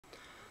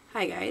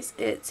Hi guys,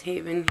 it's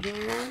Haven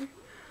here.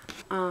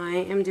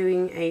 I am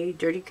doing a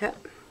dirty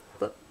cup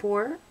flip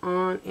pour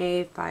on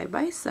a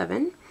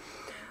 5x7.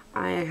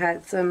 I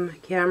had some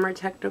camera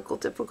technical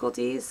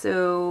difficulties,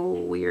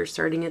 so we are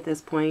starting at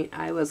this point.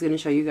 I was going to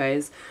show you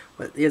guys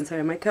what the inside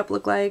of my cup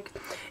looked like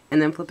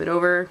and then flip it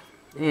over.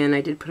 And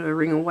I did put a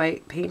ring of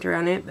white paint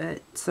around it,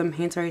 but some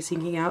paint's already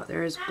sinking out.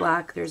 There's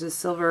black, there's a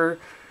silver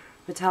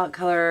metallic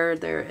color,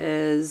 there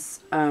is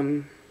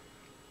a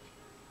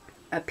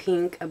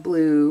pink, a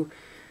blue,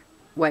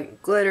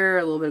 white glitter,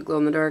 a little bit of glow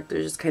in the dark.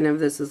 There's just kind of,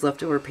 this is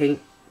leftover paint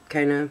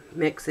kind of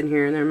mix in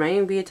here, and there might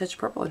even be a touch of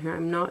purple in here,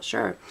 I'm not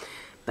sure.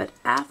 But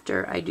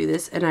after I do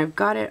this, and I've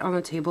got it on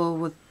the table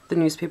with the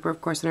newspaper, of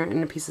course,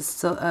 and a piece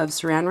of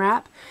saran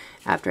wrap.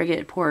 After I get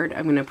it poured,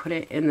 I'm going to put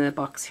it in the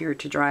box here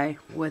to dry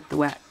with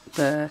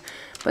the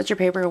butcher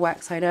paper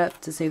wax side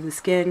up to save the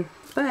skin.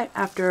 But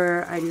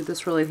after I do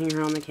this rolling thing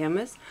here on the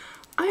canvas,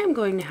 I am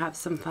going to have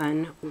some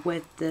fun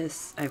with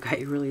this. I've got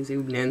you really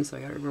zoomed in, so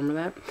I gotta remember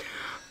that.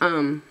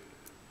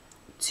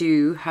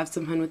 To have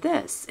some fun with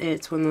this.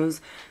 It's one of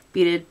those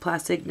beaded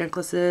plastic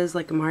necklaces,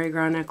 like a Mardi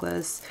Gras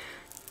necklace.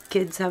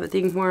 Kids have a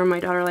thing for them. My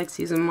daughter likes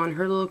to use them on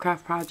her little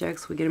craft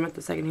projects. We get them at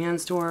the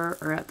secondhand store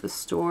or at the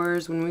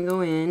stores when we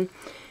go in.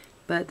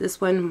 But this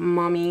one,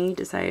 Mommy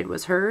decided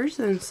was hers,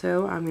 and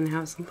so I'm going to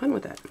have some fun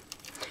with it.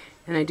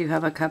 And I do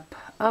have a cup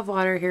of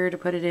water here to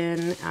put it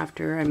in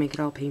after I make it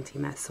all painty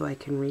mess so I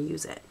can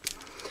reuse it.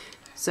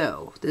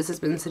 So this has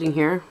been sitting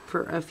here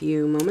for a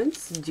few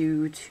moments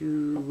due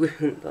to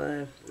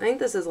I think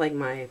this is like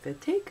my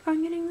 5th take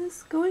on getting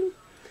this going.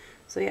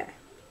 So yeah.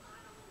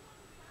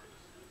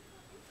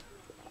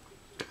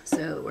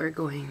 So we're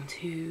going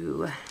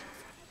to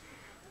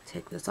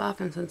take this off,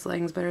 and since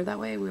lighting's better that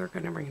way, we are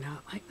going to bring it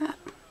out like that.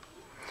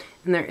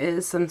 And there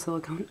is some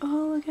silicone.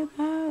 Oh, look at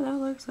that. That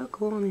looks so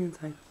cool on the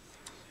inside.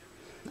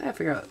 I gotta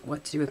figure out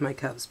what to do with my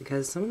cups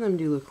because some of them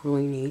do look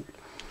really neat.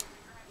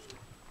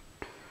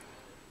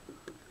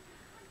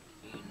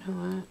 You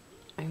know what?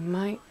 I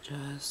might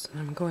just,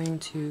 I'm going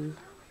to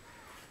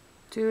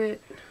do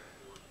it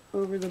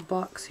over the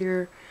box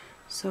here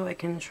so I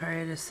can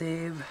try to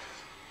save.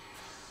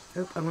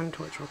 Oh, I'm going to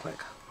torch real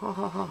quick. Ha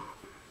ha ha. I'm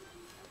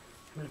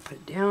going to put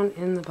it down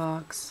in the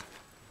box.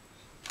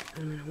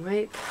 I'm going to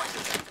wipe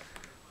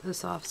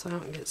this off so I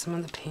don't get some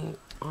of the paint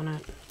on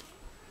it.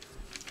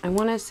 I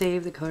want to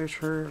save the colors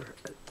for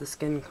the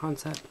skin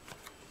concept.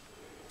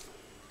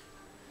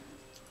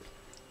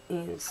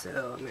 And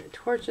so I'm going to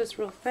torch this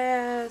real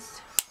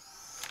fast.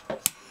 Get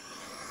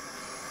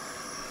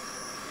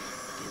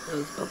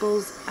those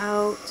bubbles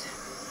out.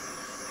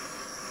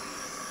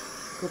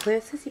 Go play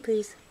with Sissy,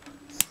 please.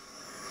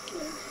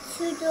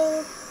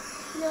 Oh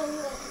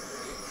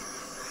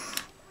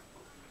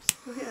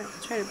yeah,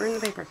 I'll try to burn the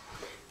paper.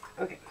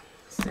 Okay,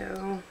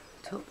 so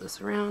tilt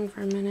this around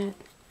for a minute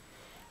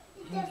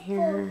in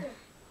here.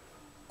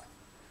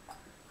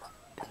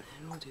 And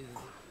then we'll do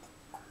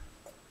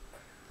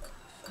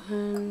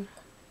fun.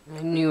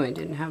 I knew I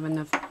didn't have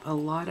a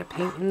lot of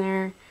paint in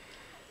there,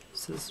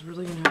 so this is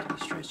really going to have to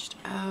be stretched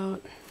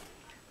out.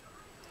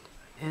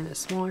 And a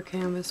smaller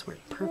canvas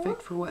worked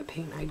perfect for what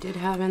paint I did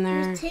have in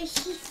there.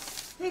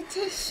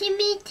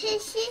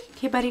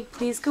 Okay, buddy,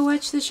 please go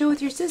watch the show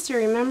with your sister,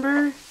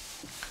 remember?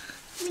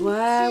 That's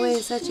why we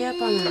set you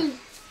up on that.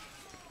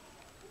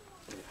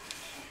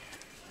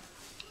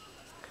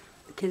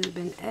 The kids have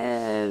been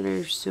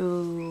ever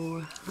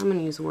so, I'm going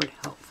to use the word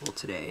helpful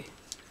today.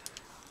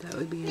 That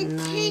would be a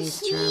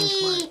nice term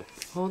for it.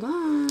 Hold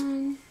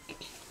on.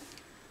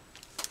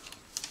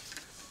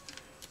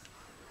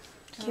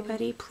 Okay,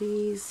 buddy,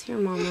 please. Here,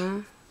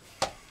 Mama.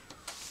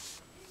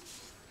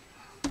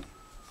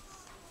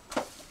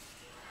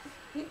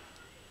 My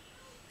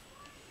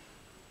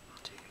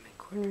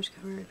corner's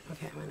covered.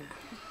 Okay, I'm gonna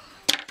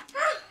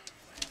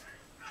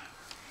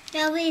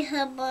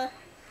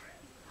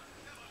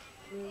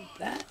move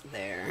that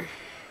there.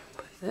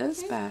 Put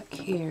this back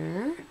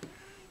here.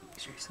 Make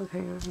sure you're still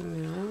hanging on in the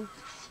middle.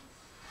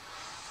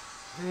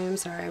 I'm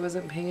sorry, I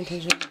wasn't paying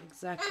attention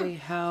exactly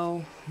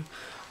how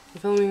the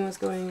filming was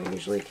going. I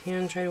usually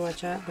can try to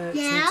watch that, but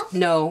since,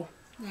 no.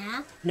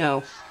 Yeah.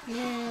 No.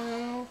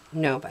 No.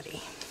 No,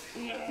 buddy.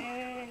 No.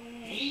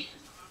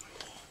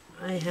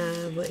 I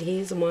have what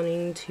he's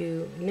wanting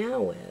to now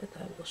with.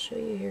 I will show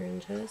you here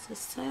in just a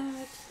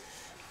sec.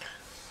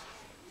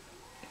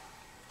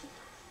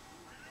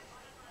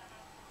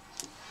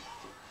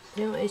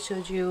 You know, I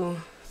showed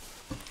you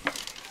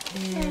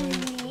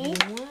in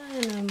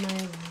one of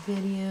my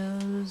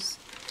videos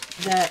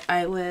that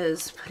I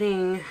was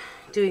doing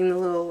the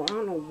little, I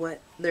don't know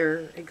what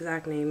their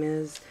exact name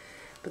is,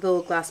 but the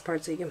little glass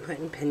parts that you can put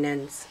in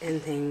pendants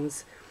and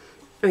things.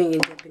 I mean, you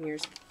can dip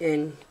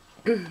in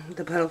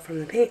the puddle from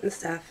the paint and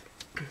stuff.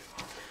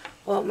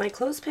 Well, my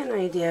clothespin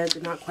idea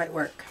did not quite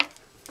work.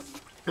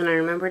 And I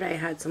remembered I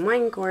had some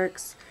wine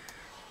corks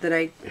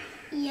that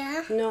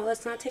no,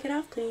 let's not take it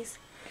off, please.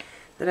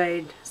 That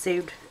I'd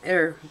saved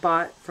or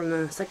bought from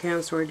the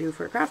secondhand store to do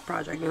for a craft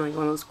project, you know, like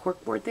one of those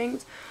cork board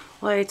things.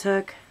 Well, I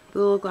took the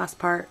little glass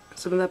part,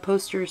 some of the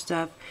poster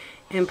stuff,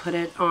 and put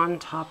it on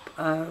top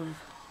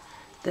of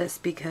this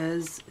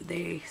because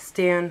they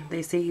stay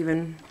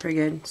even pretty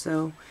good.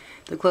 So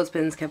the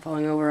clothespins kept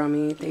falling over on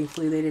me.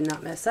 Thankfully they did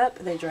not mess up.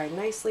 They dried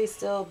nicely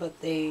still, but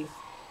it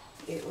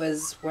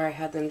was where I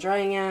had them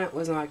drying at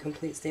was not a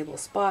complete stable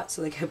spot,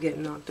 so they kept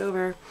getting knocked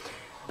over.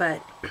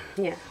 But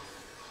yeah,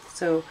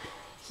 so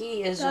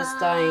he is just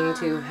dying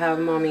to have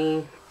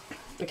mommy.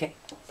 Okay,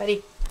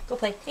 buddy, go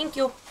play. Thank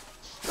you.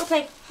 Go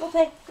play, go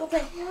play, go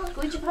play.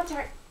 Go eat your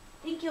Pop-Tart.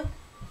 Thank you.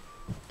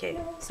 Okay,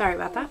 sorry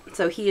about that.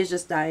 So he is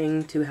just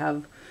dying to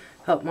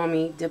help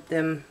mommy dip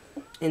them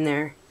in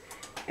there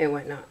and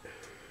whatnot.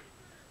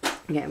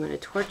 Okay, I'm going to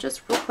torch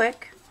this real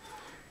quick,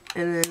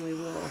 and then we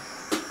will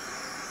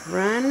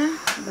run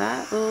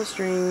that little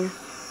string,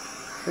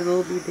 the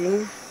little bead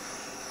thing.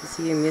 You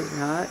see I'm getting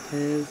hot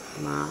because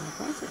my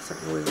faucet's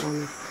starting to wiggle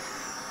on me. I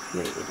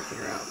might need to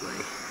figure out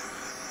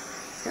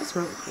it's got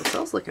some really cool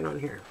cells looking on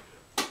here.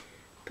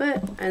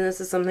 But, and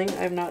this is something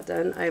I've not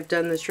done. I've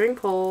done the string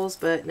pulls,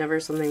 but never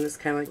something that's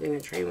kind of like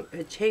doing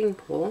a chain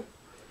pull.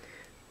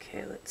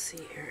 Okay, let's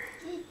see here.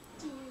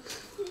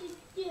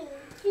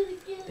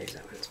 There's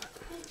that one spot.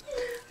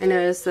 I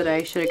noticed that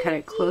I should have cut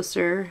it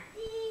closer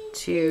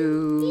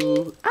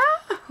to...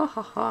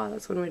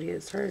 that's one way to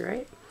get started,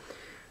 right?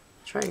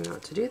 Trying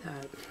not to do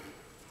that.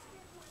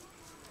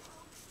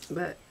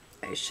 But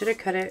I should have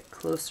cut it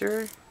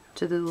closer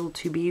to the little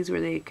two beads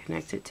where they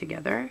connect it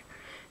together.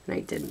 And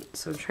I didn't.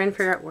 So I'm trying to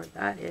figure out what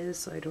that is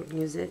so I don't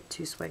use it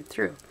to swipe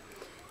through.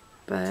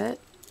 But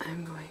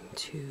I'm going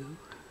to...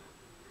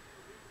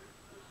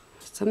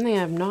 something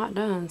I've not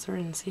done, so we're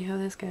going to see how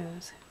this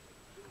goes.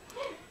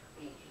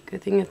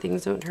 Good thing if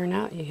things don't turn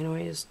out, you can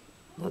always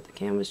let the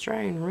canvas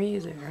dry and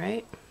reuse it,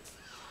 right?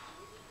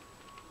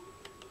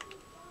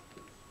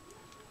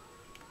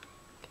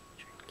 Okay,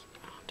 try to keep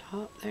it on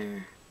top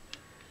there.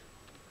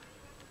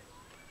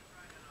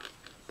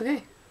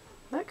 Okay,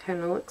 that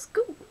kind of looks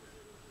cool.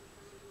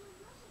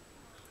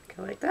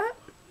 Okay, like that.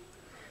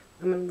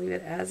 I'm going to leave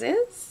it as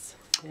is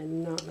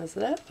and not mess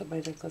it up. Put my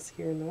necklace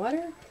here in the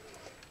water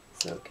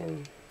so it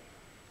can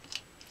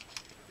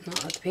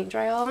not let the paint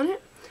dry all on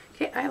it.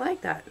 Okay, I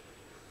like that.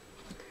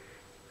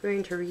 I'm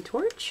going to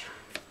retorch.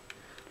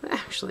 That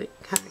actually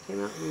kind of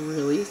came out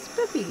really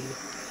spiffy.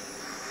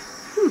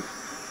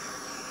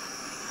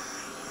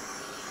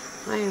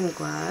 I am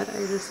glad I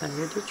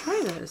decided to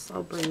try this.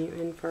 I'll bring you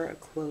in for a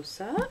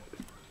close-up.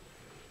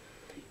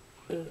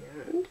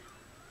 And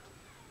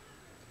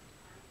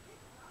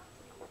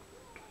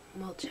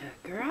we'll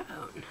check her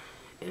out.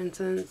 And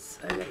since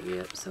I got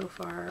you up so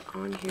far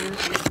on here, I'm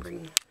going to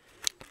bring the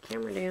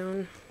camera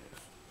down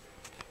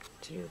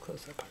to do the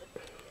close-up part.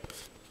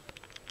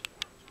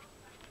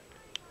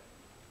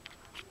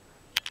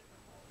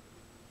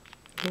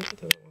 I don't want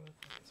to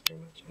focus very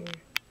much in here.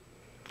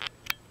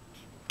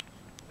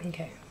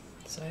 Okay,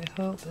 so I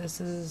hope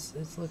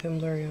it's looking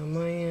blurry on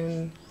my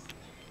end.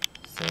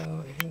 So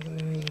I think I'm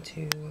going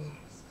to, it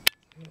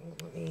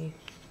won't let me,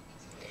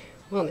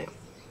 well now,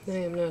 I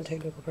am not a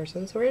technical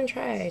person, so we're going to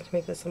try to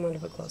make this somewhat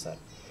of a close-up.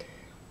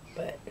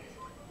 But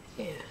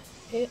yeah,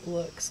 it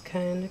looks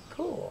kind of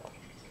cool.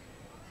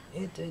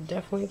 It did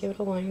definitely give it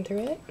a line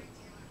through it.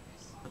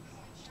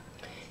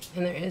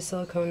 And there is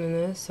silicone in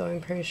this, so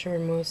I'm pretty sure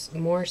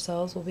more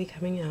cells will be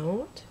coming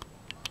out.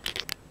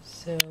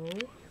 So,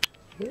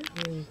 yeah,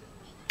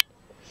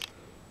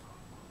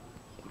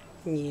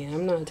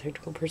 I'm not a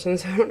technical person,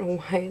 so I don't know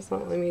why it's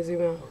not letting me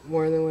zoom out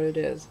more than what it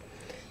is.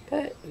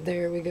 But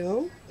there we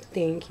go.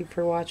 Thank you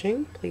for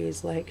watching.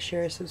 Please like,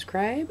 share,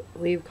 subscribe,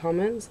 leave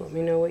comments, let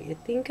me know what you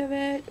think of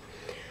it.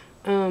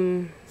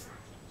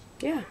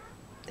 Yeah,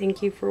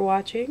 thank you for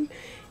watching.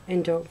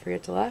 And don't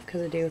forget to laugh,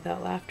 because a day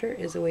without laughter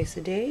is a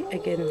wasted day.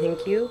 Again,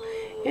 thank you,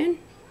 and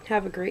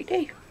have a great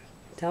day.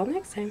 Till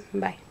next time.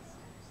 Bye.